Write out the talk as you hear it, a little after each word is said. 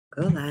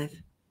Go live.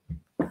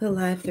 Go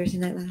live. Thursday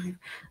Night Live.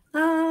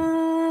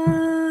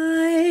 Live.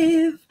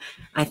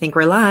 I think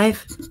we're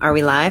live. Are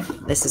we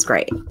live? This is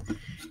great.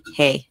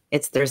 Hey,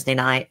 it's Thursday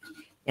night,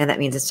 and that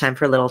means it's time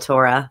for Little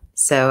Torah.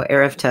 So,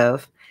 Erev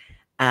Tov.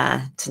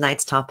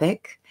 Tonight's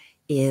topic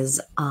is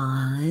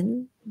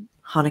on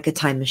Hanukkah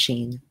time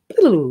machine.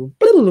 The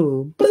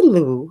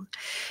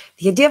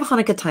idea of a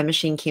Hanukkah time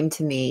machine came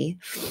to me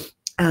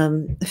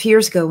a few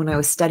years ago when I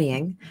was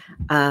studying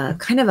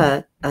kind of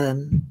a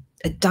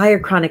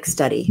diachronic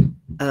study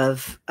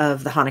of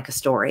the Hanukkah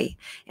story,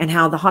 and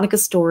how the Hanukkah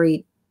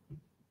story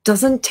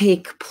doesn't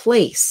take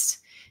place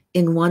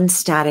in one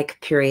static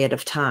period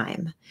of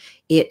time.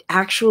 It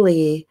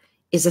actually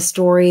is a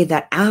story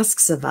that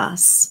asks of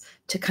us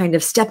to kind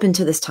of step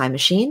into this time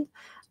machine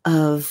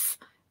of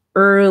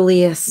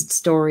earliest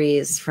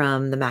stories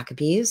from the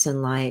Maccabees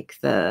in like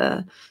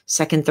the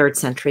 2nd, 3rd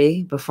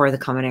century before the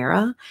Common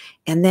Era.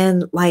 And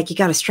then like you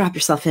got to strap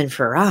yourself in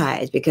for a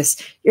ride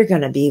because you're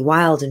going to be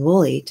wild and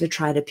woolly to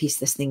try to piece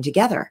this thing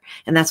together.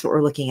 And that's what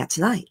we're looking at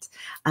tonight.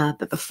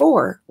 But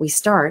before we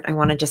start, I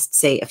want to just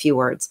say a few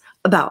words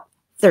about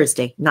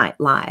Thursday Night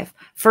Live.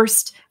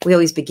 First, we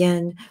always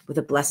begin with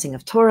a blessing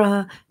of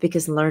Torah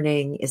because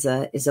learning is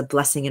a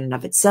blessing in and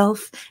of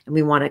itself, and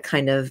we want to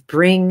kind of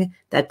bring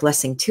that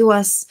blessing to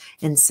us.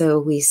 And so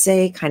we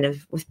say, kind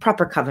of with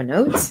proper cover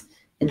notes,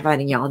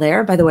 inviting y'all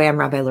there. By the way, I'm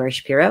Rabbi Lori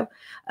Shapiro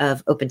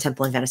of Open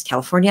Temple in Venice,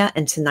 California,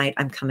 and tonight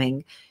I'm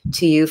coming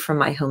to you from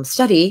my home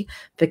study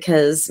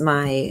because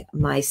my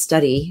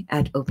study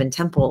at Open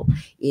Temple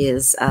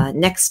is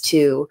next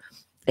to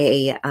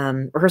a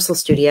rehearsal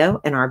studio,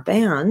 and our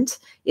band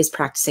is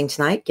practicing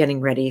tonight,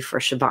 getting ready for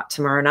Shabbat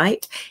tomorrow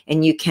night.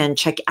 And you can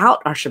check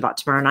out our Shabbat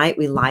tomorrow night.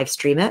 We live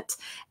stream it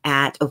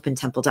at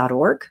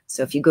opentemple.org.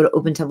 So if you go to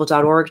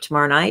opentemple.org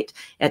tomorrow night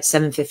at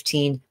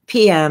 7:15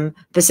 p.m.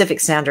 Pacific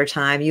Standard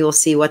Time, you will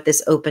see what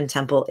this Open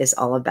Temple is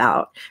all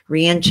about.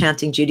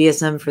 Re-enchanting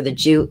Judaism for the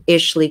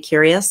Jewishly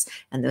curious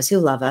and those who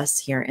love us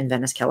here in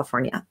Venice,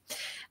 California.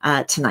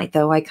 Tonight,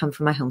 though, I come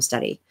from my home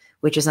study,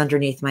 which is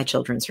underneath my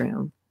children's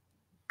room.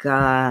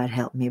 God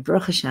help me,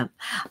 Baruch Hashem.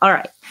 All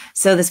right.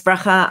 So this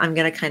bracha, I'm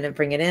going to kind of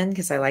bring it in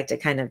because I like to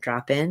kind of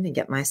drop in and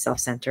get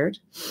myself centered.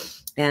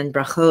 And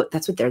brachot,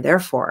 that's what they're there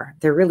for.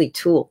 They're really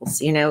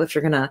tools. You know, if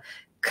you're going to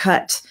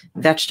cut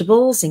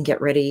vegetables and get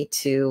ready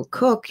to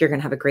cook, you're going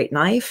to have a great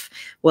knife.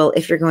 Well,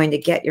 if you're going to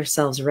get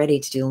yourselves ready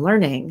to do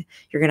learning,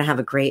 you're going to have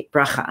a great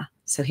bracha.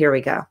 So here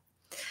we go.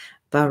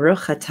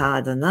 Baruch atah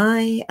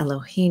Adonai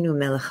Eloheinu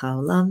melech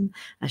haolam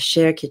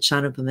asher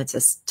kitshanu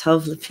b'mitzvos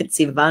tov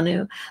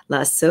v'tzivanu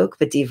la'asok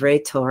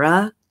b'divrei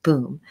Torah.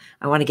 Boom.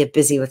 I want to get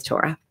busy with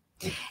Torah.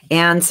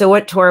 And so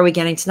what Torah are we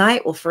getting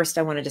tonight? Well, first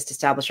I want to just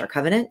establish our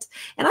covenant.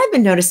 And I've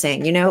been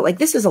noticing, you know, like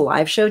this is a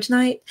live show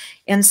tonight.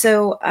 And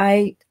so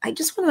I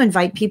just want to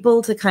invite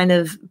people to kind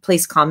of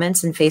place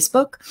comments in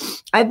Facebook.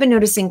 I've been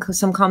noticing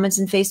some comments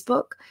in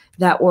Facebook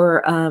that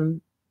were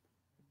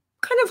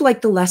kind of like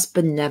the less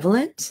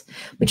benevolent,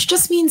 which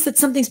just means that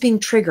something's being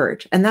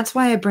triggered. And that's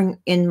why I bring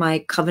in my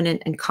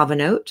covenant and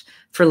covenant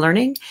for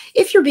learning.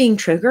 If you're being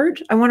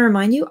triggered, I want to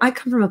remind you, I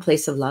come from a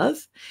place of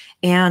love.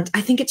 And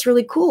I think it's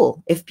really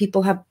cool if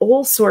people have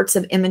all sorts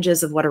of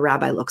images of what a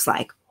rabbi looks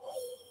like.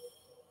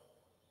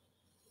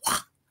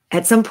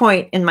 At some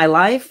point in my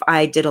life,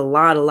 I did a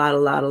lot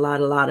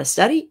of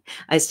study.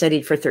 I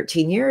studied for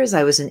 13 years.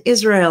 I was in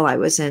Israel. It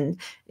was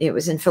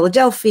in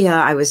Philadelphia.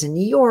 I was in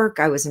New York.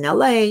 I was in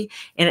LA.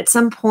 And at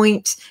some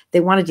point, they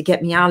wanted to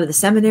get me out of the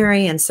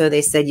seminary. And so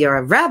they said, you're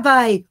a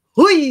rabbi.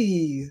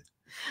 Hui!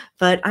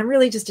 But I'm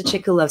really just a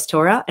chick who loves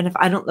Torah. And if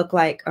I don't look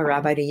like a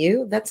rabbi to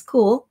you, that's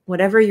cool.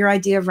 Whatever your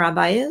idea of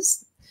rabbi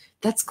is,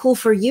 that's cool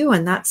for you.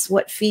 And that's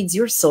what feeds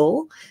your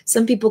soul.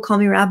 Some people call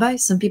me rabbi.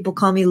 Some people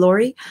call me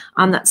Lori.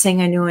 I'm not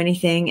saying I know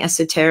anything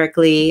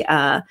esoterically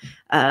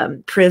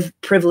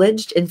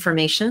privileged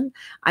information.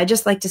 I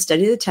just like to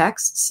study the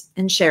texts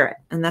and share it.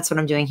 And that's what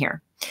I'm doing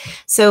here.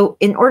 So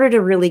in order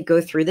to really go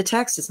through the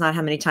text, it's not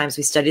how many times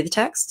we study the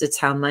text. It's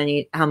how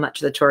much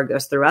the Torah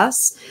goes through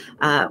us.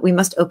 We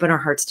must open our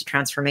hearts to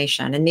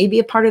transformation. And maybe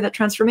a part of that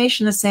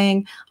transformation is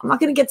saying, I'm not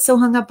going to get so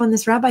hung up on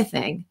this rabbi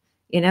thing.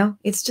 You know,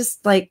 it's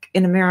just like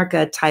in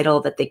America, a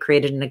title that they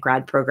created in a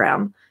grad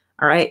program.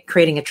 All right.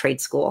 Creating a trade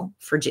school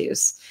for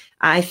Jews.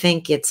 I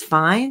think it's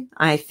fine.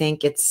 I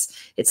think it's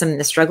something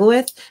to struggle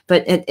with,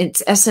 but in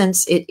its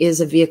essence, it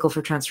is a vehicle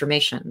for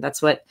transformation.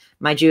 That's what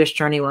my Jewish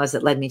journey was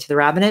that led me to the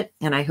rabbinate.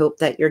 And I hope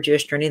that your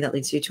Jewish journey that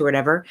leads you to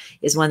whatever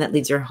is one that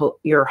leads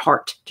your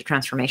heart to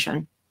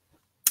transformation.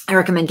 I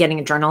recommend getting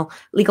a journal,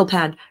 legal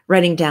pad,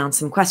 writing down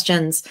some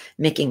questions,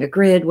 making a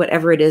grid,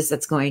 whatever it is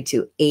that's going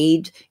to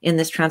aid in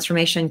this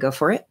transformation, go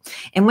for it.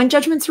 And when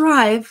judgments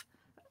arrive,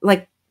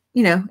 like,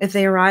 you know, if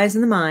they arise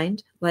in the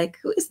mind, like,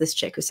 who is this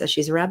chick who says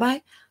she's a rabbi?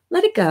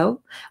 Let it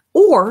go.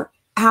 Or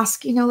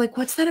ask, you know, like,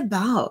 what's that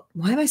about?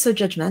 Why am I so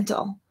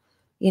judgmental?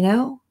 You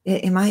know,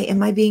 am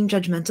I being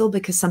judgmental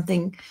because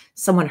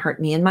someone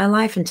hurt me in my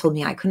life and told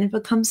me I couldn't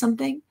become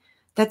something?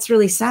 That's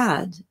really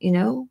sad, you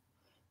know?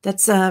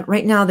 That's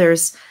right now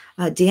there's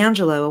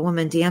D'Angelo,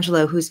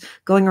 who's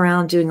going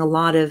around doing a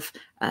lot of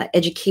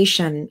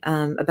education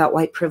about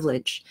white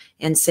privilege,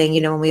 and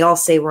saying, when we all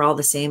say we're all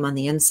the same on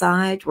the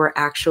inside, we're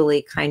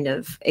actually kind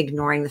of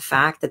ignoring the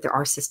fact that there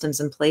are systems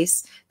in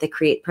place that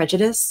create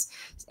prejudice,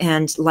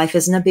 and life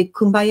isn't a big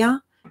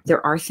kumbaya.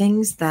 There are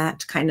things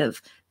that kind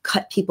of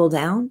cut people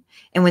down.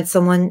 And when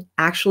someone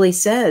actually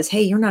says,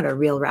 hey, you're not a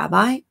real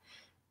rabbi,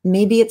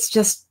 maybe it's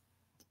just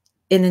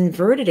an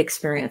inverted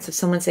experience of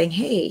someone saying,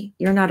 hey,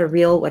 you're not a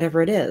real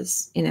whatever it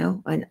is,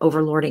 an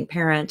overlording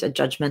parent, a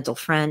judgmental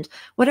friend,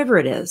 whatever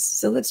it is.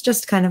 So let's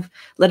just kind of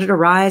let it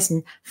arise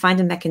and find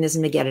a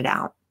mechanism to get it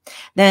out.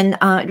 Then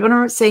I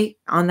want to say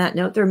on that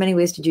note, there are many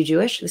ways to do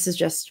Jewish. This is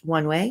just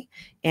one way.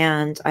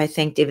 And I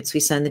thank David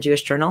Suissa and the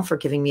Jewish Journal for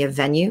giving me a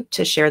venue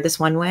to share this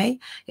one way.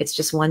 It's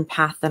just one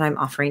path that I'm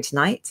offering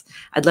tonight.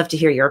 I'd love to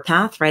hear your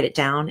path. Write it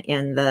down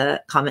in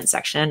the comment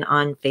section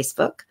on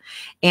Facebook.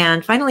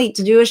 And finally,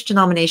 to Jewish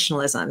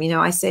denominationalism.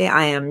 I say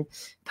I am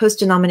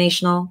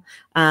post-denominational.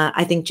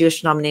 I think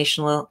Jewish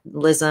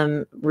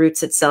denominationalism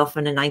roots itself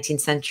in a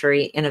 19th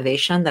century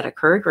innovation that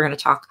occurred. We're going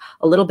to talk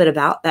a little bit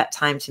about that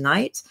time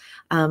tonight.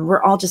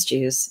 We're all just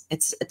Jews.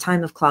 It's a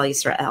time of Klal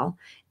Yisrael.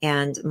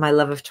 And my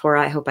love of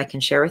Torah, I hope I can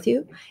share with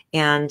you.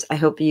 And I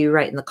hope you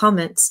write in the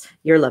comments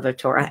your love of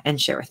Torah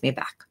and share with me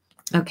back.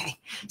 Okay,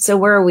 so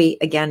where are we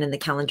again in the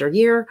calendar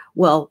year?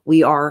 Well,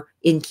 we are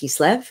in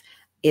Kislev.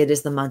 It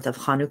is the month of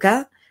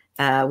Hanukkah.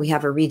 We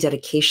have a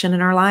rededication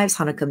in our lives.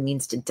 Hanukkah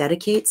means to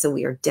dedicate. So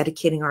we are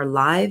dedicating our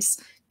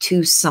lives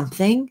to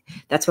something.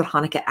 That's what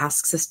Hanukkah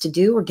asks us to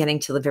do. We're getting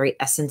to the very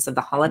essence of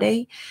the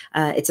holiday.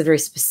 It's a very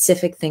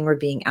specific thing we're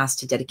being asked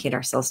to dedicate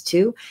ourselves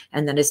to,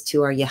 and that is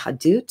to our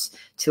Yehadut,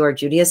 to our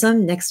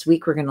Judaism. Next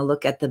week, we're going to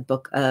look at the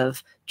book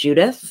of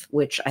Judith,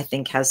 which I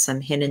think has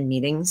some hidden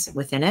meanings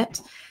within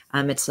it.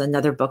 It's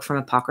another book from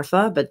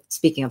Apocrypha, but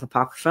speaking of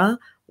Apocrypha,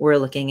 we're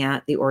looking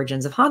at the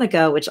origins of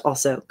Hanukkah, which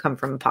also come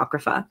from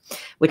Apocrypha,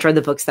 which are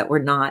the books that were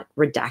not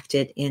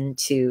redacted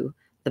into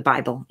the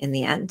Bible in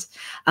the end.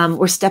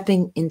 We're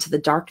stepping into the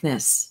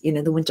darkness.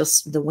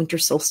 The winter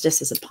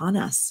solstice is upon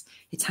us.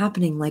 It's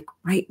happening like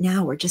right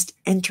now. We're just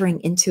entering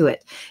into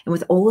it. And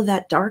with all of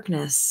that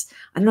darkness,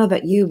 I don't know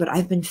about you, but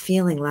I've been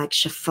feeling like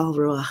shafal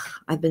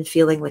ruach. I've been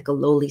feeling like a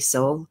lowly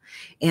soul.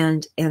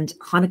 And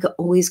Hanukkah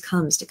always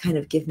comes to kind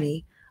of give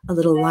me a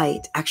little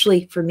light.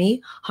 Actually, for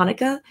me,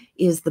 Hanukkah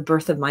is the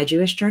birth of my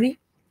Jewish journey.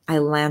 I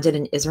landed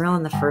in Israel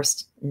on the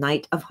first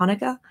night of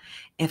Hanukkah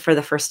and for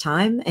the first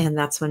time. And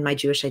that's when my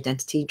Jewish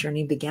identity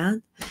journey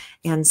began.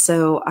 And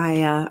so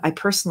I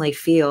personally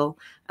feel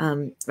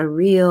a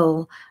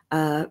real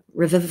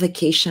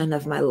revivification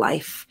of my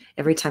life.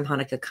 Every time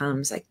Hanukkah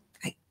comes, I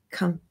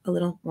come a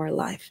little more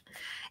alive.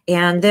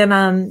 And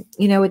then,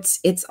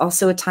 it's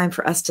also a time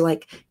for us to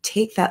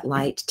take that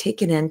light,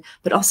 take it in,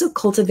 but also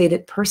cultivate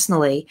it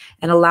personally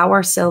and allow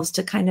ourselves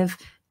to kind of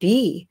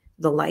be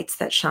the lights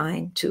that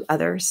shine to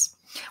others.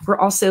 We're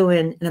also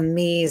in an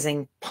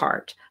amazing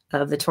part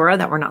of the Torah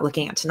that we're not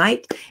looking at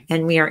tonight.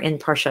 And we are in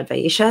Parshat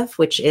Vayeshev,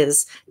 which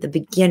is the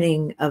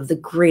beginning of the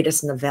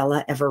greatest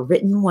novella ever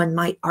written, one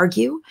might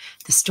argue,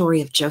 the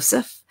story of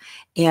Joseph.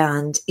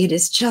 And it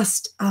is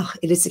just,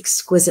 it is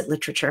exquisite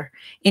literature.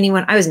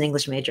 I was an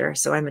English major,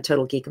 so I'm a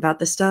total geek about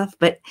this stuff,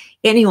 but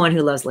anyone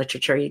who loves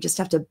literature, you just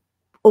have to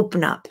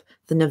open up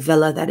the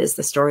novella that is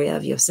the story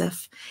of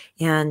Yosef.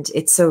 And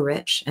it's so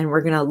rich. And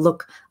we're going to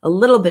look a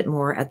little bit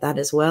more at that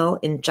as well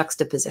in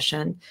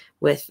juxtaposition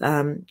with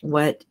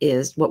what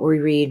we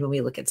read when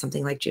we look at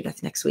something like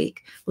Judith next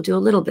week. We'll do a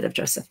little bit of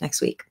Joseph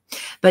next week.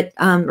 But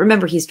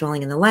remember, he's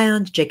dwelling in the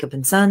land, Jacob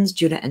and sons,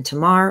 Judah and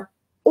Tamar.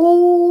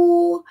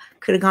 Oh,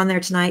 could have gone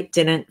there tonight.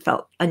 Didn't.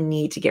 Felt a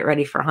need to get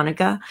ready for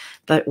Hanukkah.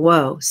 But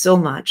whoa, so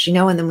much. And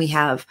then we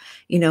have,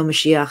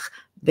 Mashiach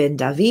ben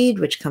David,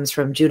 which comes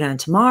from Judah and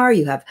Tamar.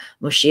 You have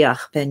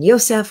Moshiach ben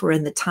Yosef. We're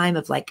in the time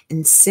of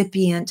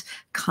incipient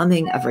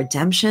coming of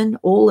redemption.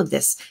 All of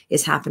this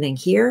is happening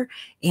here.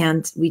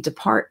 And we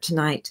depart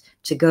tonight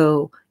to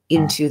go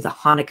into the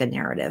Hanukkah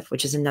narrative,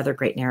 which is another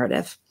great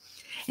narrative.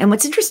 And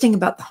what's interesting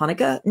about the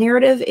Hanukkah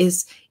narrative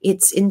is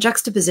it's in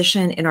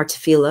juxtaposition in our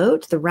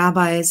tefillot. The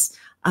rabbis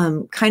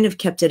kind of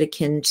kept it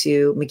akin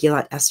to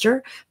Megillat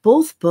Esther.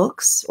 Both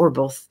books or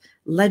both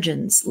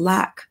legends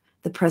lack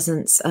the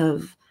presence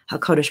of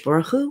HaKadosh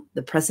Baruch Hu,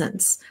 the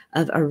presence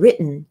of a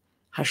written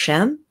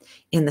Hashem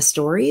in the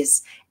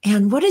stories.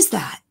 And what is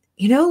that?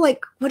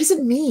 What does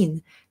it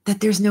mean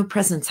that there's no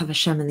presence of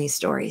Hashem in these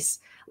stories?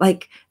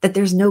 That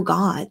there's no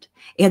God.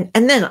 And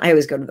then I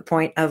always go to the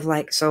point of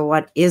so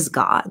what is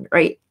God,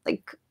 right?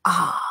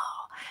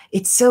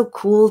 It's so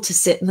cool to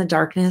sit in the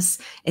darkness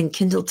and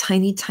kindle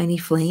tiny, tiny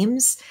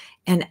flames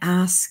and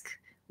ask,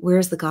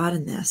 where's the God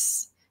in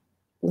this?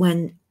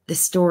 When the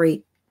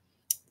story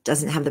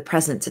doesn't have the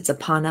presence, it's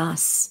upon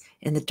us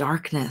in the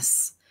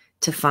darkness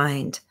to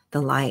find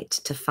the light,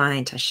 to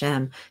find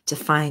Hashem, to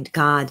find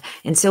God.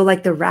 And so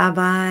the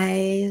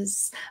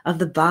rabbis of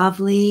the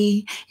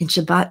Bavli in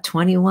Shabbat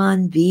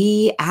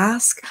 21b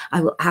ask,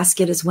 I will ask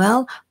it as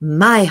well,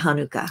 my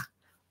Hanukkah.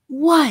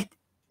 What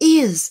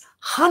is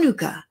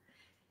Hanukkah?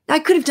 Now, I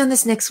could have done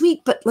this next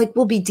week, but like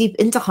we'll be deep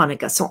into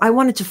Hanukkah. So I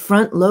wanted to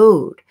front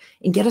load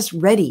and get us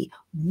ready.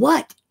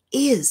 What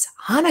is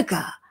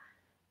Hanukkah?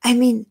 I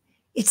mean,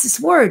 it's this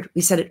word. We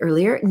said it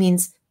earlier. It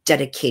means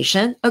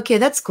dedication. Okay,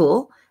 that's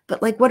cool.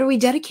 But like, what are we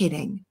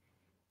dedicating?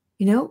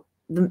 You know,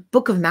 the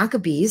book of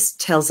Maccabees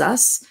tells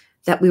us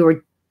that we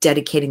were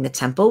dedicating the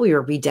temple. We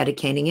were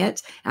rededicating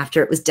it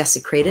after it was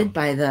desecrated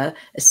by the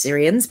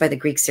Assyrians, by the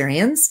Greek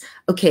Syrians.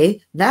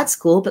 Okay, that's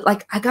cool. But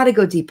like, I got to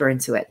go deeper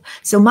into it.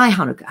 So my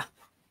Hanukkah.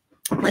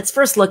 Let's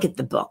first look at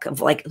the book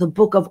of like the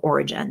book of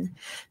origin,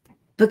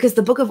 because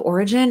the book of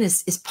origin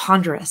is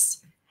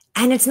ponderous,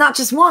 and it's not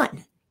just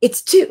one,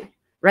 it's two,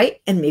 right?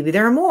 And maybe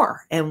there are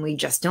more, and we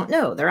just don't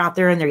know. They're out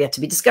there and they're yet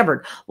to be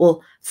discovered.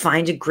 We'll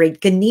find a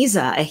great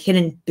Geniza, a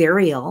hidden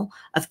burial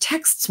of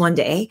texts one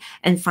day,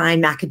 and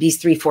find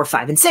Maccabees 3, 4,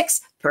 5, and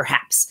 6,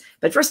 perhaps.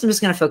 But first, I'm just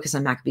going to focus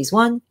on Maccabees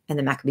 1 and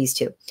then Maccabees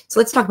 2. So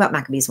let's talk about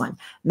Maccabees 1.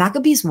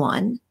 Maccabees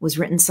 1 was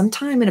written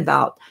sometime in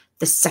about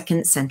the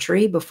 2nd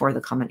century before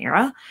the Common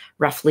Era,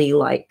 roughly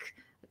like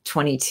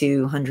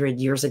 2,200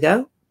 years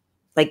ago,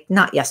 like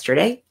not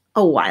yesterday,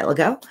 a while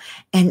ago.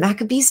 And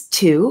Maccabees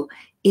 2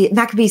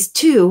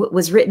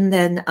 was written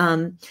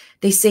then,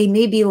 they say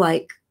maybe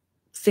like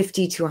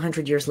 50 to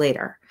 100 years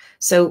later.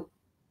 So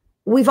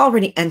we've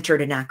already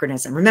entered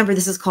anachronism. Remember,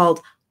 this is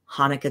called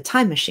Hanukkah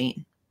Time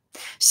Machine.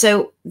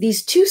 So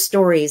these two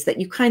stories that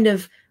you kind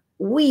of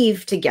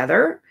weave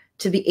together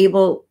to be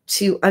able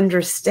to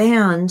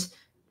understand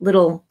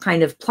little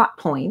kind of plot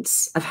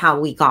points of how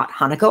we got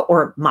Hanukkah,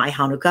 or my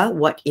Hanukkah,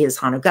 what is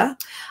Hanukkah,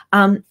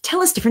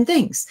 tell us different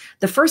things.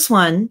 The first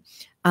one,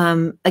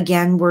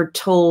 again, we're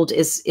told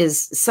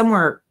is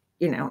somewhere,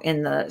 you know,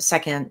 in the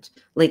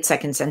late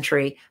second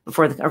century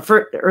before the,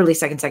 or early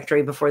 2nd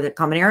century before the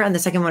Common Era. And the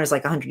second one is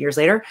like 100 years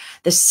later.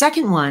 The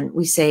second one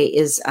we say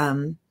is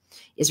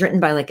written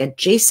by like a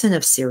Jason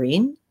of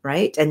Cyrene,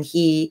 right? And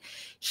it's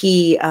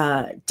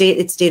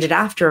dated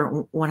after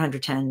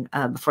 110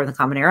 before the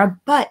Common Era.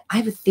 But I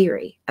have a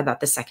theory about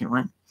the second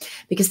one,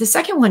 because the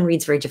second one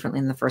reads very differently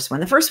than the first one.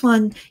 The first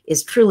one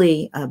is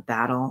truly a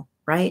battle,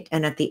 right?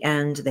 And at the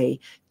end, they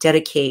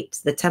dedicate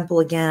the temple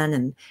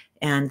again,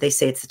 and they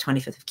say it's the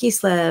 25th of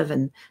Kislev,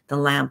 and the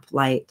lamp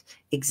light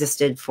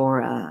existed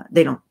for,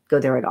 they don't go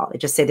there at all. They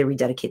just say they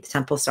rededicate the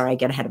temple. Sorry, I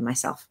get ahead of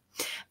myself.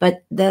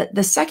 But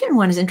the second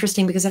one is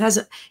interesting because it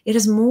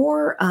has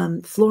more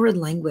florid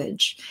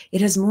language.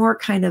 It has more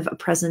kind of a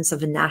presence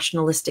of a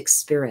nationalistic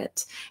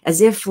spirit,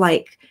 as if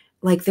like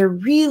they're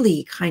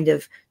really kind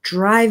of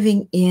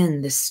driving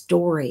in the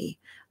story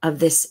of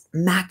this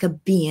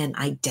Maccabean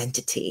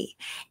identity.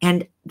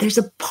 And there's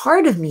a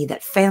part of me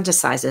that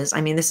fantasizes. I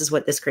mean, this is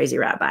what this crazy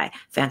rabbi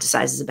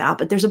fantasizes about,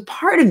 but there's a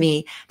part of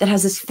me that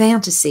has this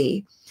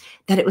fantasy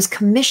that it was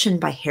commissioned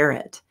by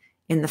Herod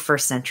in the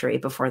 1st century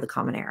before the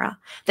Common Era,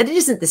 that it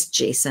isn't this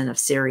Jason of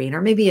Cyrene,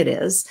 or maybe it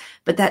is,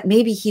 but that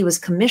maybe he was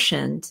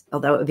commissioned,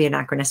 although it would be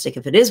anachronistic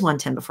if it is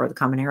 110 before the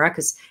Common Era,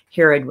 because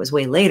Herod was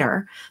way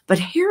later. But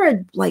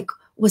Herod like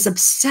was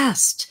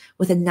obsessed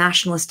with a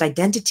nationalist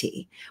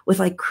identity, with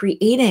like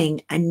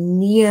creating a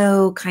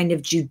neo kind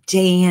of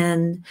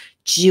Judean,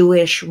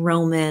 Jewish,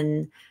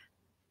 Roman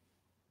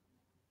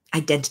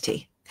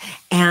identity.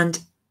 And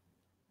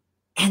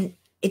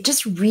it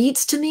just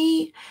reads to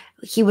me,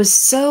 he was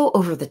so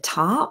over the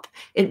top.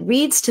 It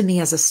reads to me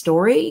as a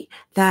story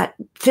that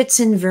fits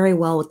in very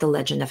well with the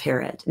legend of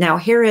Herod. Now,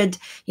 Herod,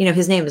 you know,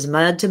 his name is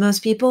mud to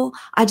most people.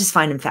 I just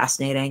find him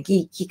fascinating.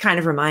 He kind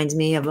of reminds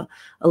me of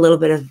a little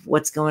bit of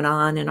what's going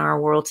on in our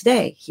world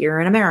today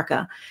here in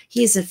America.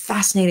 He's a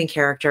fascinating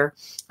character.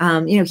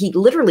 You know, he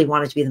literally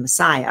wanted to be the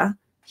Messiah.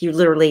 He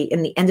literally,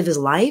 in the end of his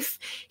life,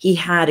 he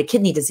had a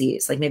kidney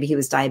disease, like maybe he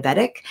was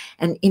diabetic.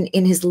 And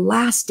in his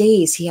last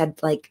days, he had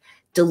like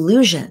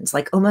delusions,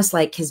 like almost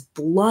like his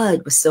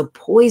blood was so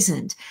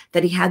poisoned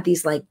that he had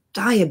these like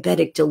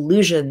diabetic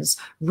delusions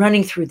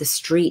running through the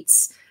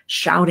streets,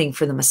 shouting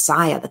for the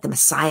Messiah, that the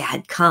Messiah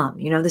had come.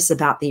 You know, this is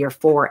about the year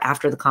 4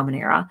 after the Common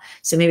Era.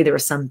 So maybe there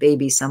was some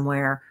baby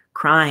somewhere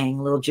crying,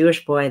 a little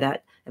Jewish boy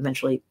that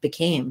eventually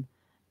became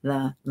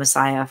the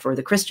Messiah for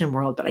the Christian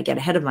world, but I get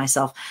ahead of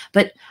myself.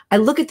 But I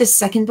look at this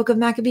second book of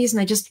Maccabees,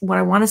 and what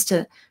I want us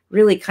to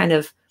really kind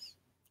of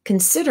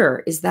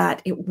consider is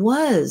that it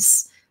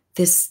was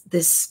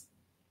this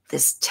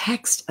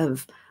text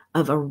of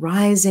a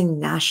rising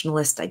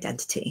nationalist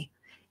identity.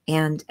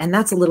 And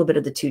that's a little bit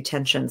of the two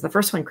tensions. The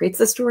first one creates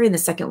the story, and the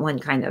second one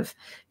kind of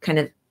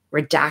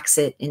redacts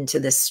it into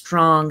this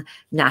strong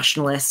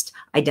nationalist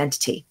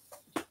identity.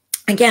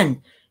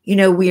 Again, you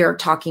know, we are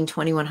talking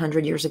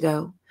 2,100 years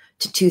ago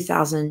to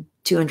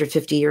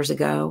 2,250 years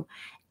ago.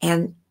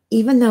 And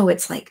even though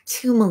it's like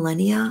 2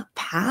 millennia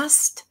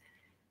past,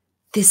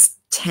 this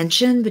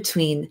tension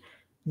between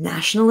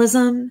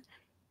nationalism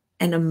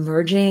and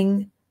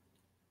emerging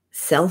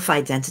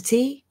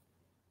self-identity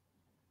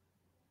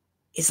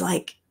is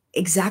like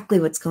exactly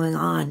what's going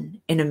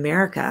on in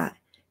America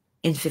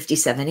in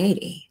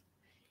 5780.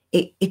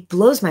 It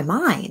blows my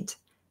mind.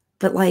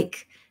 But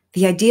like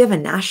the idea of a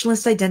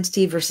nationalist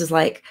identity versus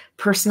like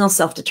personal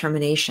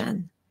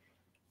self-determination,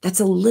 that's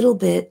a little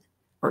bit,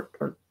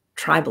 or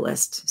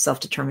tribalist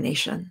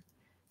self-determination.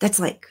 That's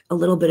like a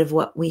little bit of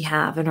what we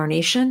have in our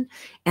nation.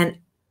 And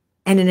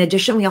in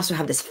addition, we also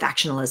have this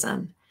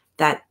factionalism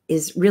that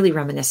is really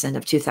reminiscent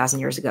of 2,000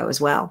 years ago as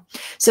well.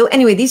 So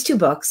anyway, these two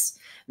books,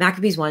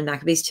 Maccabees 1,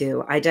 Maccabees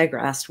 2, I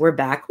digressed. We're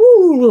back.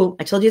 Woo!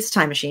 I told you it's a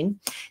time machine.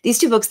 These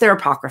two books, they're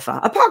Apocrypha.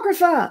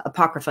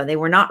 Apocrypha. They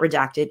were not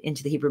redacted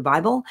into the Hebrew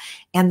Bible.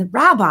 And the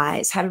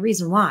rabbis had a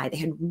reason why. They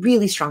had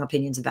really strong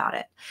opinions about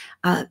it.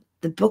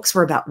 The books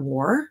were about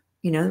war.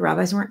 You know, the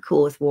rabbis weren't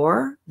cool with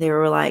war. They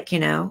were like, you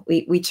know,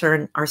 we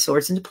turn our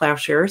swords into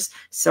plowshares.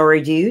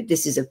 Sorry, dude,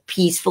 this is a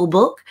peaceful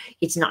book.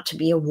 It's not to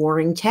be a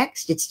warring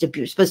text. It's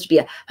supposed to be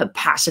a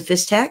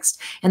pacifist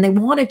text. And they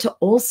wanted to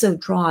also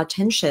draw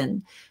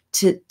attention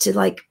to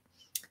like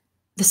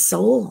the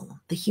soul,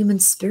 the human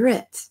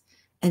spirit.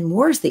 And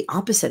war is the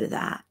opposite of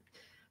that.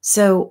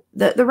 So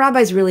the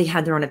rabbis really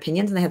had their own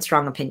opinions, and they had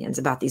strong opinions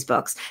about these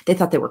books. They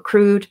thought they were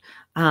crude.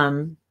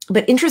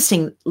 But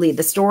interestingly,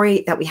 the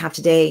story that we have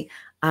today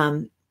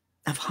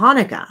of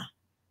Hanukkah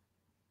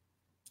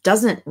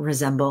doesn't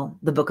resemble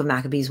the book of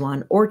Maccabees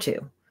 1 or 2.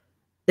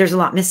 There's a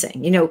lot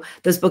missing. You know,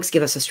 those books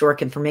give us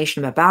historic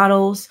information about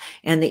battles,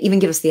 and they even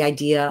give us the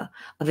idea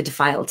of a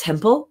defiled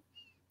temple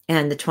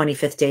and the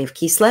 25th day of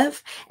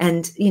Kislev.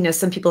 And, you know,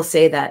 some people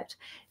say that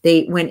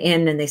they went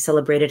in and they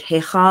celebrated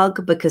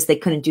Hechag because they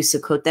couldn't do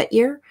Sukkot that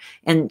year,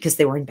 and because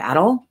they were in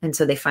battle. And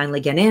so they finally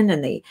get in,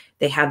 and they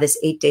have this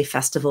 8-day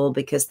festival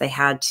because they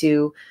had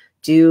to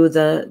do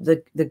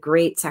the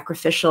great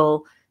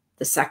sacrificial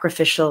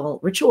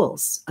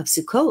rituals of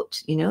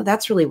Sukkot. You know,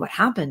 that's really what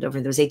happened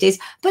over those 8 days.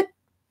 But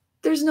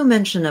there's no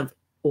mention of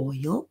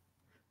oil.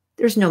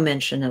 There's no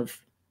mention of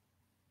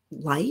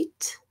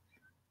light.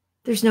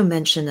 There's no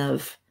mention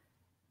of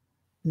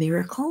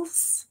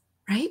miracles,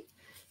 right?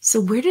 So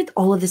where did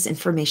all of this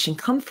information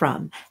come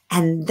from?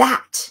 And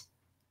that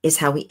is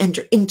how we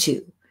enter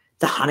into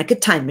the Hanukkah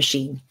time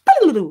machine.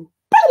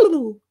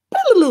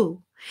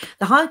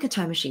 The Hanukkah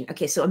time machine.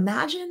 Okay, so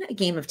imagine a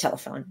game of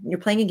telephone. You're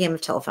playing a game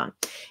of telephone,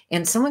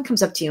 and someone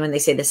comes up to you and they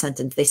say this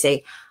sentence. They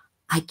say,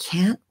 I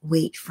can't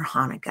wait for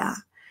Hanukkah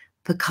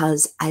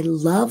because I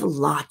love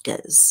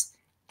latkes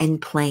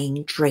and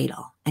playing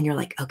dreidel. And you're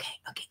like, okay,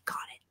 got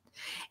it.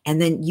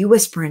 And then you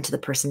whisper into the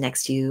person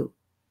next to you,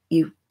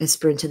 you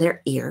whisper into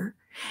their ear,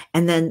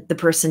 and then the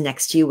person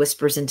next to you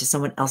whispers into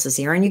someone else's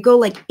ear, and you go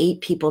like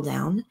 8 people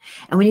down.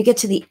 And when you get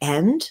to the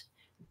end,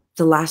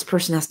 the last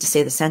person has to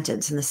say the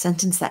sentence. And the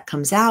sentence that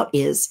comes out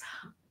is,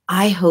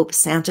 I hope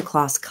Santa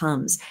Claus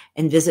comes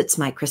and visits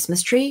my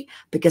Christmas tree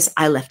because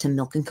I left him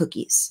milk and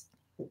cookies.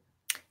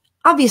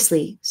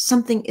 Obviously,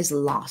 something is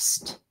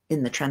lost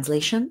in the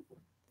translation.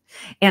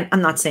 And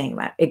I'm not saying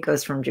that it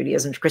goes from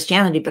Judaism to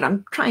Christianity, but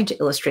I'm trying to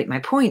illustrate my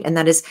point. And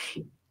that is,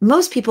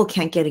 most people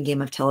can't get a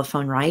game of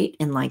telephone right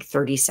in like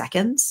 30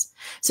 seconds.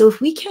 So if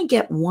we can't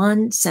get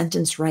one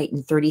sentence right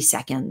in 30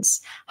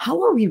 seconds,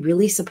 how are we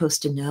really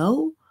supposed to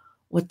know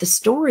what the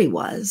story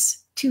was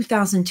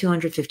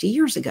 2,250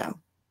 years ago?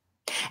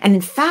 And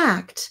in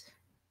fact,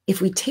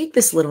 if we take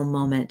this little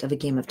moment of a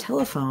game of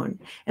telephone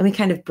and we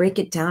kind of break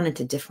it down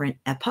into different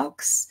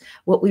epochs,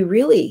 what we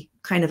really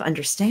kind of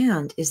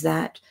understand is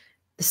that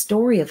the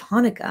story of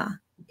Hanukkah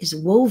is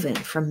woven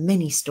from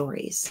many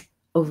stories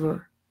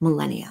over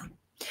millennia.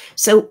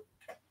 So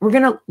we're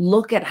going to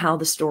look at how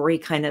the story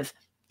kind of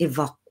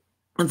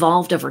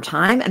evolved over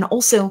time, and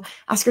also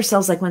ask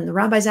ourselves, like when the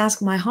rabbis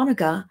ask why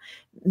Hanukkah,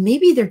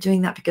 maybe they're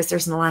doing that because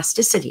there's an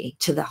elasticity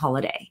to the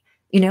holiday.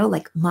 You know,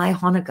 like my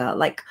Hanukkah,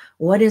 like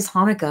what is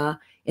Hanukkah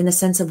in the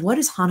sense of what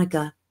is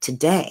Hanukkah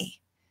today?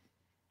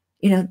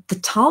 You know, the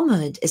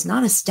Talmud is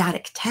not a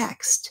static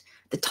text.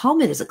 The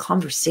Talmud is a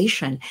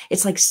conversation.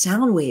 It's like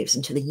sound waves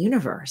into the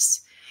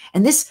universe.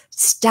 And this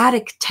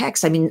static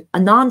text, I mean, a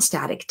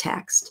non-static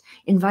text,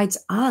 invites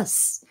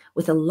us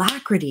with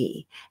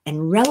alacrity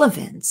and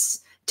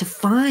relevance to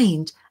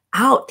find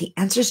out the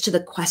answers to the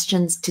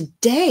questions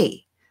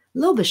today.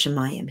 Lo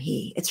b'shamayim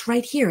hi. It's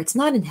right here. It's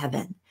not in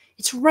heaven.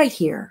 It's right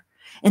here.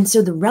 And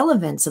so the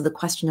relevance of the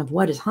question of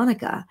what is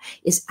Hanukkah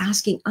is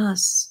asking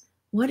us,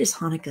 what is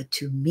Hanukkah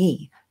to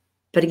me?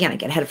 But again, I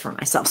get ahead of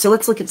myself. So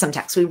let's look at some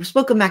texts. We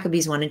spoke of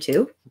Maccabees 1 and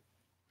 2,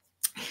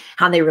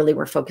 how they really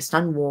were focused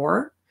on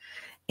war.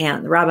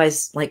 And the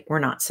rabbis were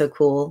not so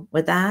cool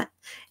with that.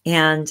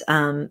 And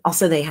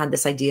also they had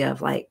this idea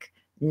of like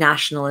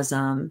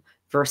nationalism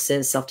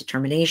versus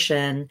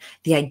self-determination,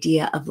 the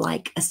idea of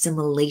like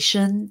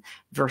assimilation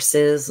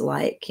versus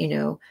like, you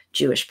know,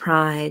 Jewish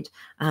pride.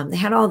 They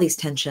had all these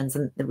tensions,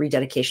 and the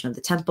rededication of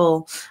the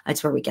temple.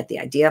 That's where we get the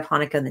idea of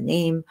Hanukkah and the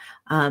name.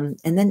 And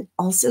then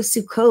also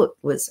Sukkot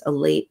was a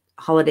late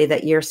holiday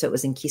that year, so it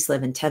was in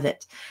Kislev and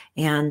Tevet.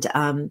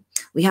 And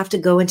we have to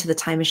go into the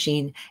time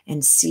machine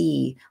and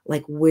see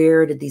like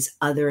where did these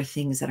other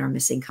things that are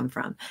missing come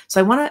from. So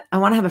I want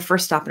to have a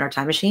first stop in our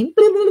time machine.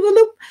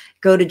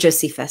 Go to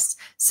Josephus.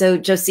 So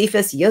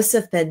Josephus,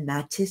 Yosef ben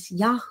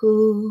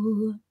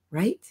Matisyahu,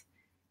 right?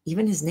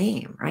 Even his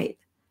name, right?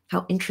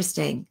 How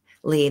interestingly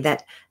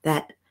that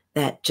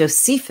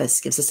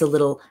Josephus gives us a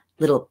little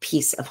little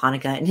piece of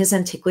Hanukkah in his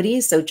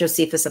Antiquities. So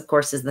Josephus, of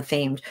course, is the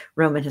famed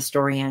Roman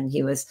historian.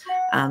 He was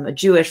a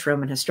Jewish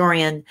Roman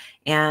historian,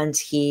 and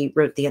he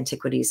wrote the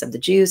Antiquities of the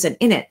Jews. And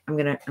in it, I'm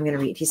gonna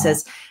read. He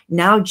says,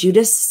 "Now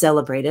Judas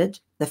celebrated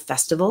the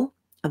festival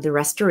of the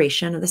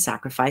restoration of the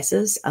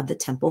sacrifices of the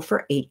temple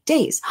for 8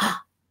 days."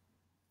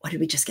 What did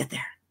we just get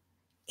there?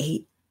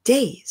 8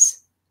 days.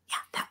 Yeah,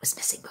 that was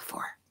missing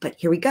before. But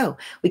here we go.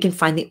 We can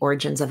find the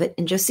origins of it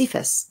in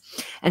Josephus.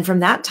 "And from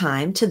that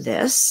time to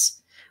this,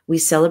 we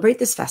celebrate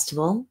this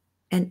festival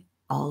and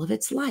all of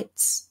its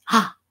lights."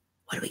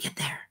 What do we get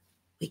there?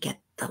 We get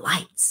the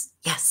lights.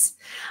 Yes.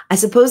 "I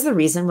suppose the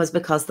reason was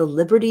because the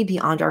liberty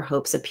beyond our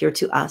hopes appeared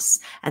to us,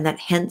 and that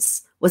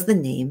hence was the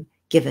name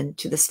given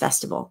to this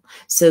festival."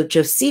 So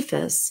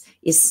Josephus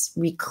is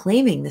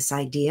reclaiming this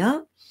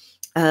idea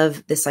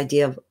of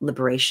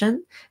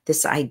liberation,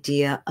 this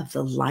idea of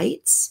the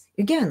lights.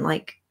 Again,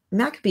 like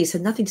Maccabees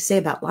had nothing to say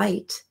about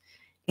light,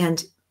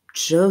 and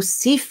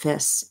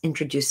Josephus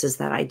introduces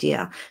that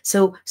idea.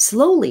 So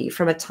slowly,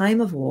 from a time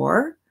of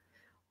war,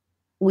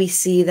 we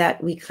see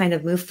that we kind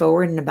of move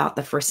forward in about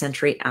the 1st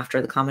century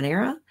after the Common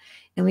Era,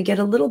 and we get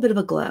a little bit of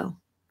a glow,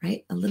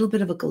 right? A little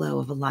bit of a glow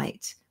of a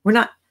light. We're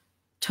not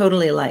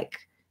totally like,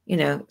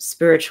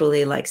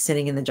 spiritually like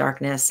sitting in the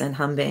darkness and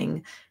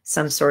humming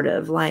some sort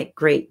of like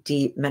great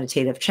deep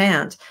meditative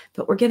chant,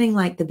 but we're getting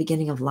like the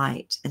beginning of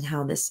light and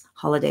how this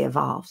holiday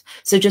evolved.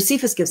 So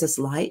Josephus gives us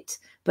light,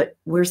 but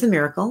where's the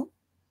miracle?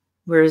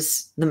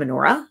 Where's the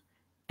menorah?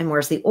 And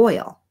where's the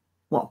oil?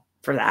 Well,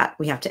 for that,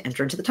 we have to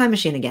enter into the time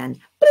machine again.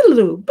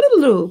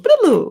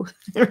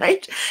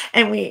 Right?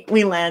 And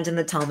we land in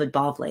the Talmud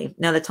Bavli.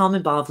 Now, the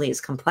Talmud Bavli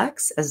is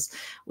complex, as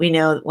we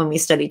know when we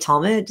study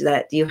Talmud,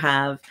 that you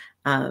have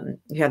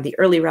the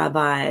early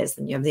rabbis,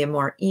 and you have the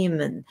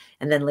Amoraim,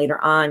 and then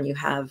later on you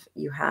have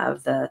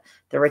the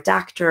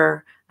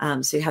redactor.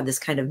 So you have this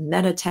kind of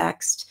meta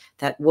text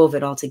that wove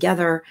it all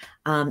together,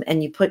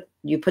 and you put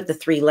the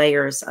 3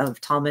 layers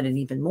of Talmud and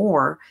even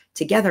more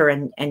together,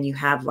 and you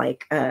have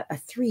like a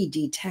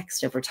 3D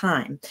text over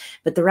time.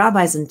 But the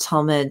rabbis in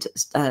Talmud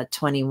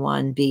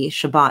 21b,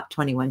 Shabbat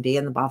 21b,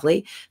 and the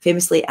Bavli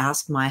famously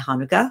asked, "My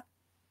Hanukkah?"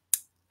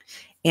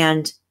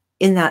 And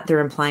in that, they're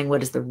implying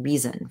what is the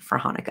reason for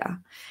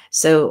Hanukkah.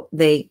 So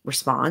they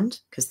respond,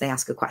 because they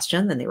ask a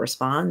question, then they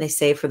respond. They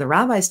say, "For the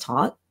rabbis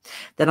taught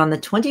that on the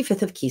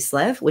 25th of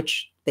Kislev,"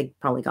 which they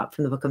probably got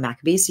from the book of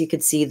Maccabees, so you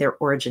could see their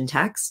origin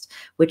text,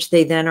 which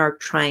they then are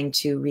trying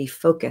to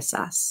refocus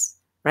us,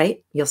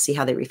 right? You'll see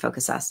how they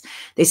refocus us.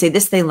 They say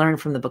this they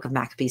learned from the book of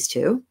Maccabees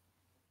too.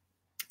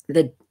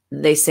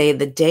 They say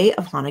the day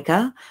of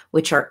Hanukkah,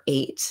 which are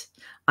 8,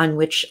 on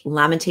which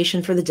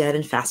lamentation for the dead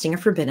and fasting are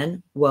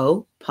forbidden.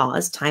 Whoa,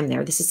 pause, time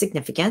there. This is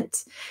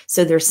significant.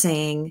 So they're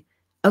saying,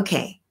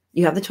 okay,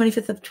 you have the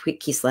 25th of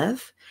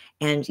Kislev,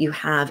 and you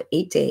have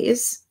 8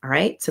 days, all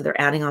right? So they're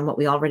adding on what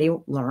we already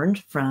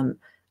learned from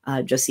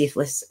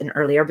Josephus and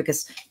earlier,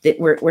 because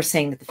we're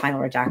saying that the final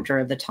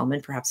redactor of the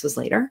Talmud perhaps was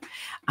later.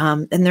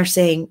 And they're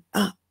saying,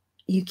 oh,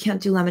 you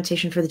can't do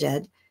lamentation for the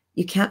dead.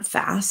 You can't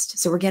fast.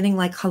 So we're getting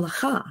like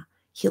halacha,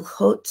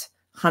 hilchot,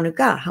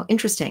 Hanukkah. How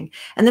interesting.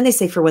 And then they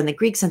say, for when the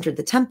Greeks entered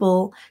the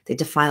temple, they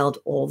defiled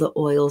all the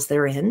oils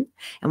therein.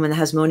 And when the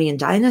Hasmonean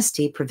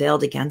dynasty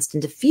prevailed against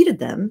and defeated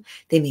them,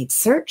 they made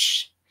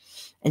search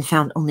and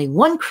found only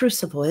 1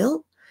 cruse of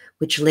oil,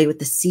 which lay with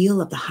the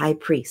seal of the high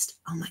priest.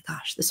 Oh my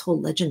gosh, this whole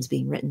legend's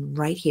being written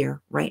right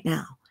here, right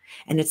now.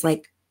 And it's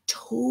like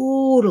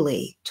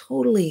totally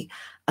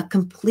a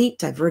complete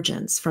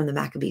divergence from the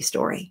Maccabee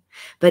story.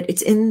 But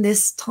it's in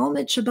this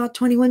Talmud Shabbat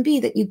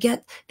 21b that you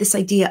get this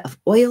idea of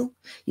oil.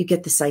 You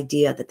get this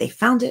idea that they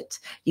found it.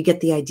 You get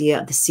the idea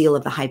of the seal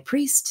of the high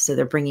priest. So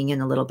they're bringing in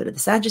a little bit of the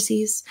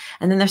Sadducees.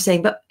 And then they're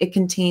saying, but it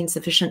contains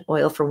sufficient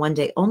oil for 1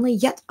 day only,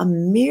 yet a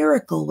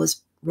miracle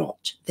was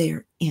wrought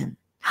therein.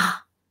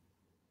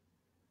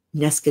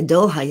 Nes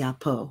Gadol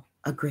Hayapo,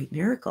 a great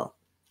miracle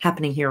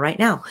happening here right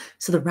now.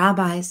 So the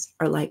rabbis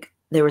are like,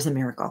 there was a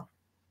miracle.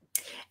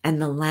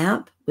 And the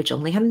lamp, which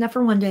only had enough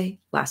for 1 day,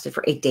 lasted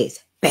for 8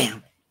 days.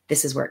 Bam!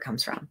 This is where it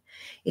comes from.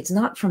 It's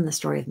not from the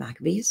story of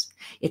Maccabees.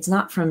 It's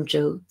not from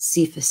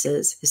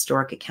Josephus's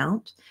historic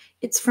account.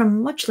 It's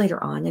from much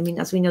later on. I mean,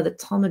 as we know, the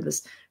Talmud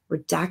was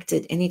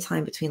redacted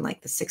anytime between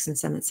like the 6th and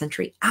 7th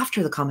century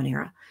after the Common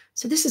Era.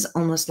 So this is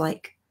almost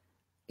like,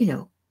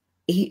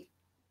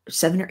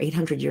 700 or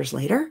 800 years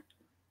later,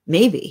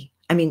 maybe.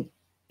 I mean,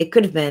 it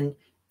could have been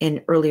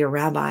an earlier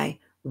rabbi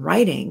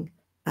writing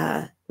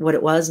what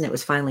it was, and it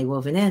was finally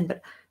woven in.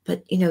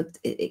 But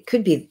it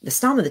could be the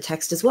stem of the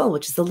text as well,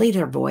 which is the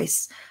later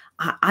voice.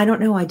 I don't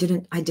know. I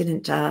didn't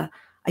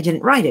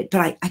write it,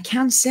 but I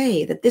can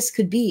say that this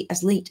could be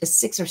as late as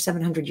 600 or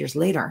 700 years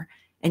later,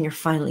 and you're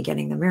finally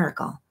getting the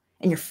miracle,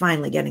 and you're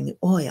finally getting the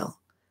oil.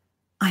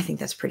 I think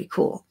that's pretty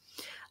cool,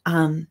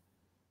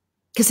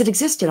 because it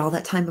existed all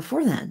that time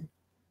before then.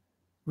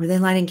 Were they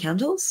lighting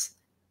candles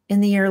in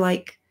the year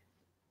like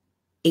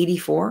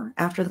 84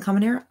 after the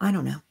Common Era? I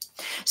don't know.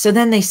 So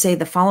then they say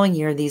the following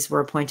year, these were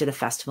appointed a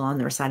festival on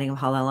the reciting of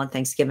Hallel on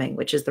Thanksgiving,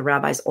 which is the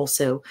rabbis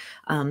also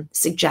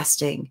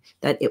suggesting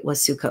that it was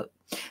Sukkot.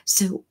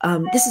 So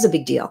this is a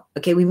big deal.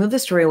 Okay, we move the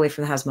story away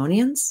from the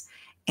Hasmoneans,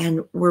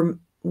 and we're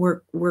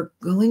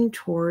going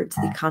towards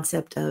the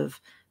concept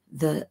of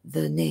the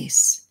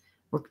nes,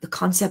 the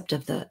concept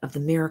of the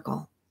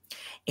miracle,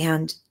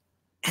 and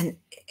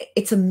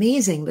it's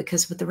amazing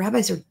because what the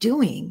rabbis are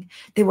doing,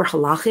 they were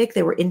halachic,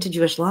 they were into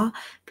Jewish law,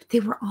 but they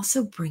were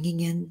also bringing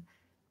in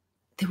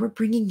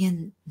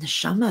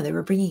neshama, they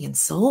were bringing in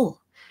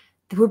soul,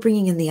 they were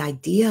bringing in the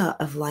idea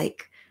of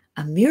like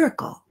a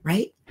miracle,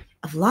 right?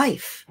 Of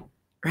life,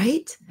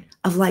 right?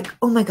 Of like,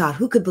 oh my God,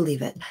 who could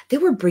believe it? They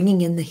were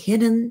bringing in the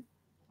hidden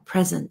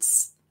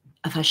presence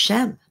of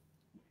Hashem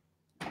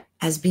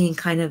as being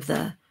kind of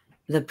the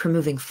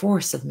promoving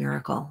force of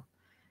miracle.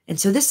 And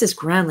so this is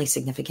grandly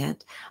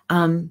significant.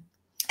 And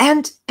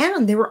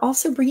they were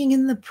also bringing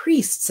in the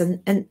priests.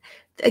 And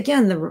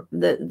again,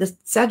 the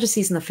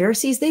Sadducees and the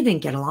Pharisees, they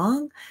didn't get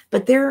along,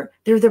 but they're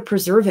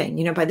preserving.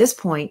 You know, by this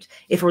point,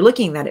 if we're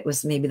looking that it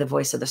was maybe the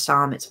voice of the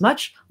Psalm, it's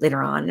much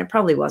later on, and it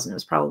probably wasn't. It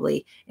was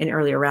probably an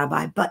earlier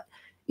rabbi. But,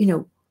 you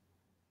know,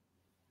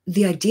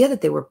 the idea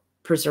that they were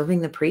preserving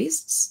the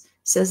priests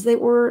says they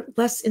were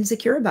less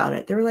insecure about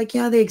it. They were like,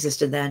 yeah, they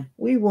existed then.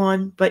 We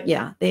won, but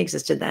yeah, they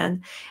existed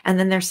then. And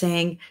then they're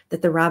saying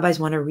that the rabbis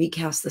want to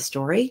recast the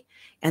story,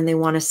 and they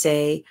want to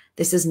say,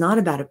 this is not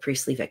about a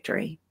priestly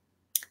victory.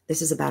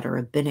 This is about a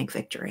rabbinic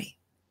victory.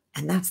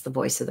 And that's the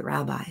voice of the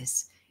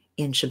rabbis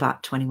in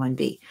Shabbat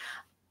 21b,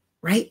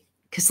 right?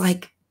 Because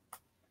like,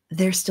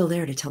 they're still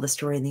there to tell the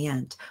story in the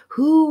end.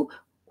 Who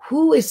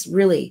is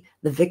really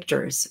the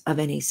victors of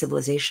any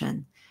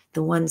civilization?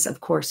 The ones,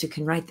 of course, who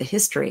can write the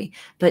history.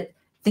 But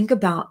think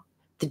about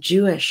the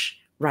Jewish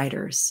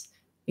writers,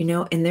 you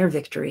know, in their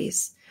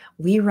victories.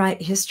 We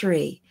write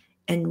history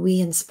and we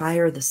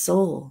inspire the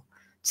soul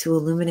to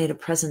illuminate a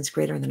presence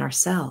greater than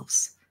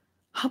ourselves.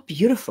 How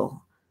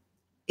beautiful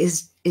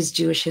is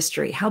Jewish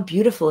history? How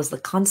beautiful is the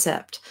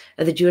concept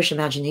of the Jewish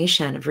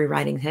imagination of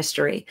rewriting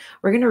history?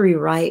 We're going to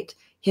rewrite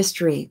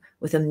history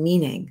with a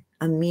meaning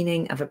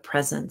of a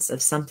presence,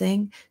 of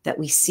something that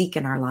we seek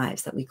in our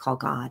lives that we call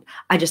God.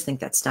 I just think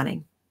that's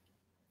stunning.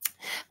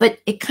 But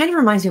it kind of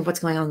reminds me of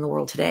what's going on in the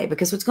world today,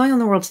 because what's going on in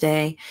the world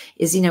today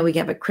is, you know, we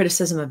get a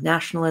criticism of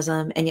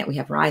nationalism, and yet we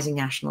have rising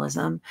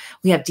nationalism.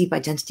 We have deep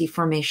identity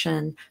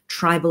formation,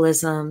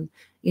 tribalism.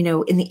 You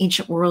know, in the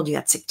ancient world, you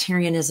had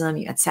sectarianism,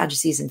 you had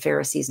Sadducees and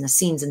Pharisees and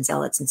Essenes and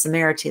Zealots and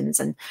Samaritans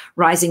and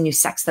rising new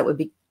sects that would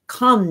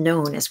become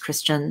known as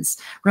Christians,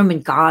 Roman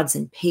gods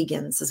and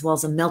pagans, as well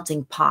as a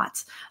melting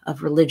pot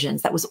of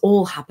religions. That was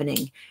all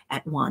happening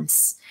at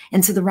once.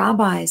 And so the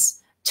rabbis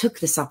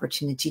took this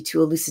opportunity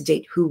to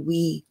elucidate who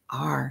we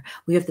are.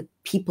 We are the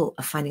people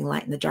of finding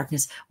light in the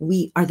darkness.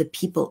 We are the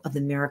people of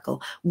the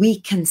miracle. We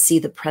can see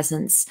the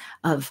presence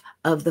of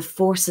the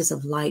forces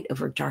of light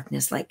over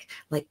darkness, like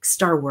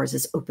Star Wars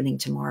is opening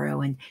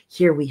tomorrow. And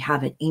here we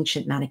have it,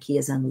 ancient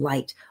Manichaeism,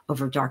 light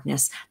over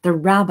darkness. The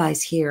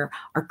rabbis here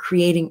are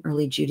creating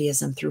early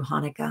Judaism through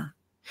Hanukkah.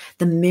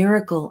 The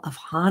miracle of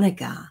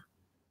Hanukkah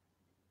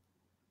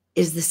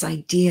is this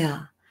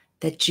idea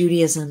that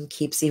Judaism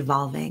keeps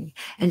evolving.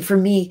 And for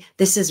me,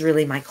 this is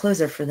really my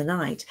closer for the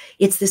night.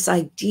 It's this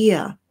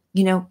idea,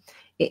 you know,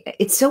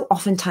 it's so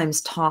oftentimes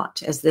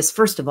taught as this,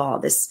 first of all,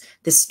 this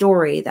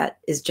story that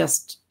is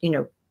just, you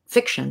know,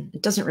 fiction.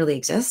 It doesn't really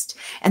exist.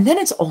 And then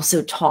it's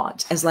also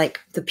taught as like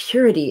the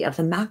purity of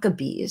the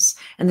Maccabees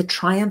and the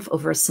triumph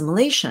over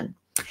assimilation.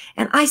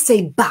 And I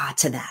say bah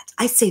to that.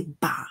 I say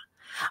bah.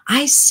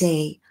 I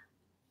say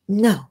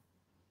no.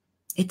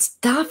 It's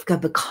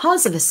dafka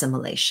because of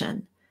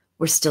assimilation.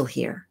 We're still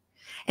here.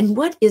 And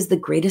what is the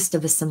greatest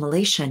of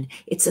assimilation?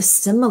 It's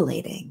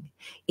assimilating.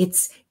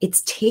 It's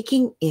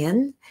taking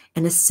in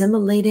and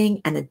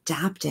assimilating and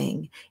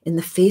adapting in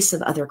the face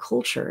of other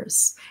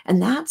cultures.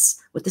 And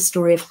that's what the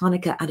story of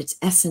Hanukkah at its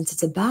essence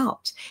is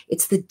about.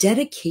 It's the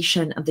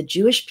dedication of the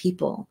Jewish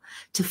people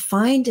to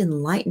find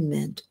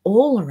enlightenment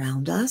all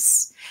around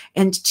us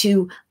and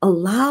to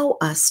allow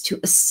us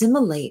to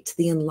assimilate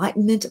the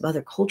enlightenment of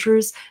other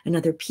cultures and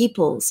other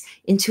peoples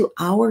into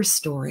our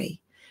story,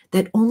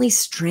 that only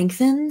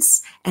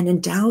strengthens and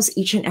endows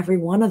each and every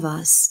one of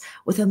us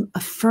with a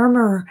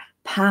firmer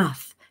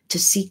path to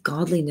seek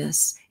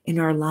godliness in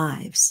our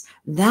lives.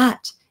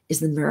 That is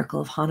the miracle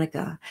of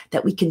Hanukkah,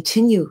 that we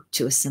continue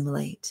to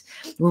assimilate.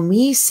 When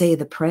we say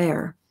the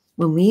prayer,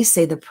 Al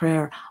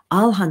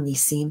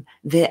HaNisim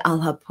ve'al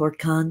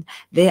HaPorkan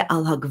ve'al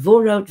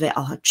HaGvorot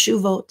ve'al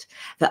HaTshuvot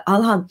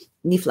ve'al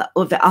HaNiflaot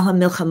ve'al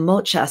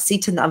HaMilchamot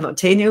she'asita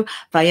avotenu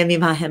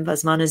vayamim hahem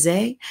b'zman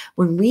hazeh,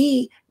 when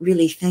we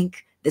really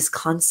think this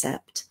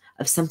concept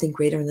of something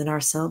greater than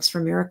ourselves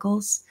for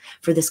miracles,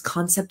 for this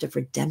concept of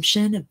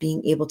redemption, of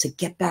being able to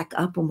get back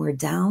up when we're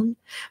down,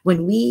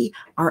 when we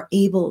are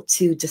able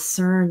to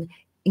discern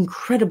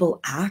incredible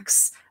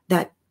acts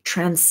that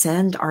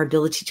transcend our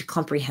ability to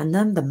comprehend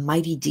them, the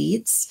mighty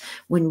deeds,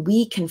 when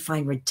we can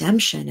find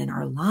redemption in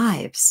our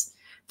lives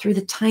through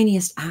the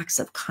tiniest acts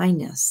of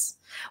kindness,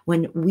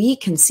 when we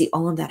can see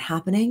all of that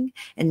happening,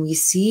 and we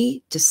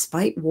see,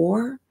 despite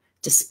war,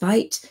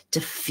 despite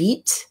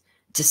defeat,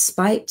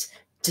 despite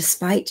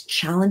despite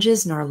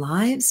challenges in our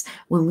lives,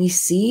 when we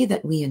see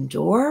that we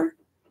endure,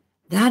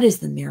 that is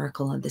the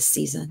miracle of this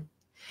season.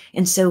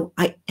 And so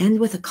I end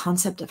with a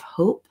concept of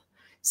hope,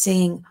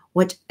 saying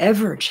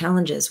whatever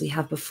challenges we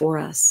have before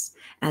us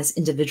as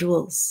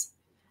individuals,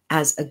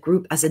 as a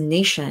group, as a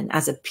nation,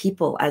 as a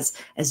people, as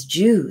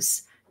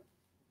Jews,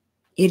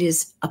 it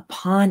is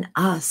upon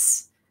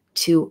us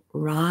to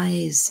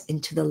rise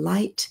into the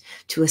light,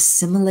 to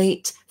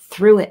assimilate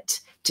through it,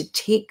 to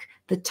take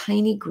the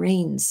tiny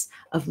grains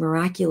of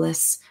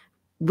miraculous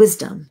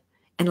wisdom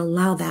and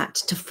allow that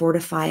to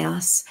fortify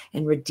us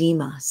and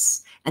redeem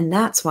us. And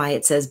that's why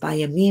it says,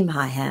 Bayamim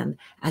hahem,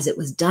 as it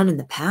was done in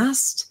the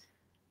past,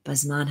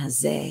 Bazman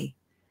hazeh,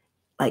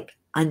 like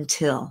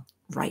until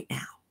right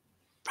now.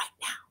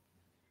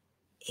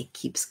 It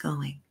keeps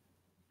going.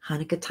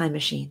 Hanukkah time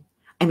machine.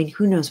 I mean,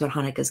 who knows what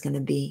Hanukkah is going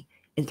to be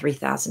in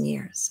 3,000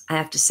 years? I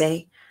have to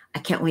say, I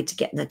can't wait to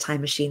get in the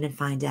time machine and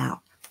find out.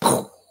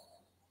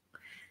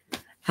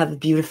 Have a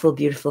beautiful,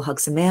 beautiful Hag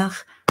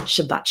Sameach.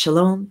 Shabbat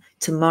Shalom.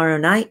 Tomorrow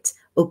night,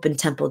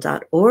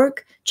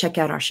 opentemple.org. Check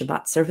out our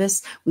Shabbat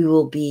service. We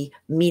will be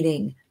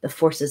meeting the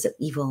forces of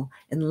evil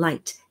and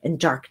light and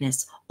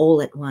darkness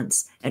all at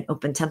once at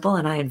Open Temple.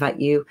 And I invite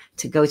you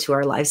to go to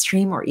our live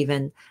stream or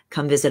even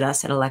come visit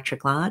us at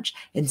Electric Lodge.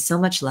 And so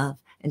much love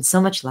and so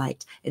much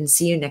light. And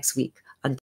see you next week